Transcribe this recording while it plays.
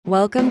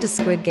Welcome to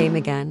Squid Game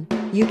again.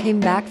 You came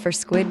back for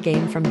Squid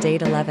Game from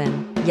date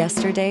 11,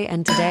 yesterday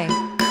and today.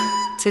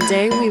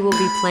 Today we will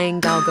be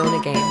playing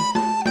Dalgona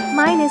game.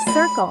 Mine is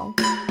circle.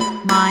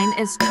 Mine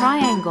is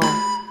triangle.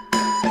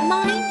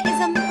 Mine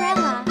is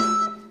umbrella.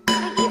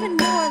 I'm even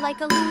more like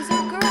a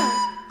loser girl.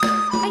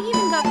 I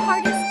even got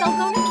hardest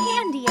Dalgona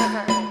candy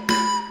ever.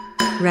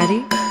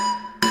 Ready?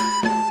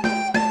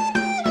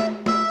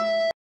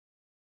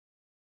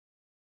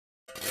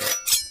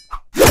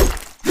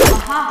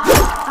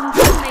 Ahaha, I'm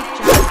gonna make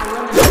Jack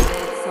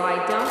eliminated so I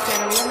don't get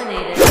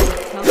eliminated with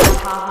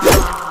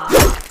Tocapriwolf.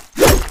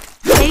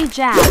 Hey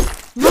Jack,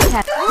 look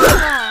at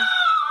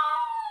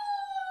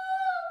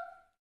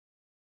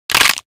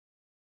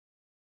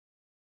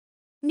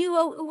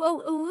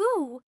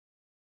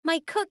My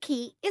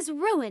cookie is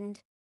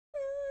ruined.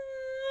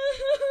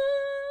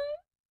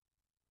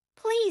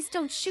 Please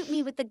don't shoot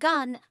me with the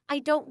gun. I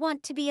don't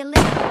want to be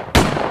eliminated.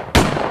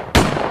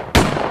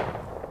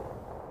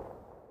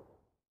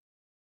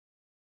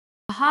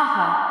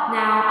 Haha,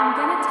 now I'm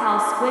gonna tell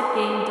Squid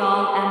Game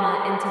doll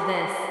Emma into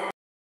this.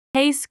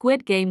 Hey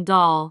Squid Game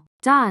doll,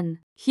 done.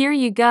 Here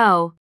you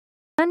go.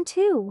 Done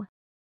too.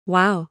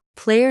 Wow,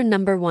 player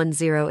number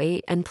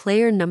 108 and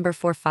player number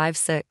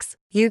 456.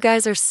 You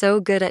guys are so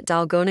good at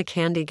Dalgona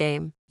candy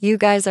game. You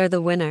guys are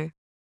the winner.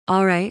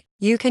 Alright,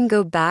 you can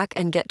go back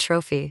and get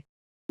trophy.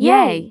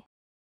 Yay!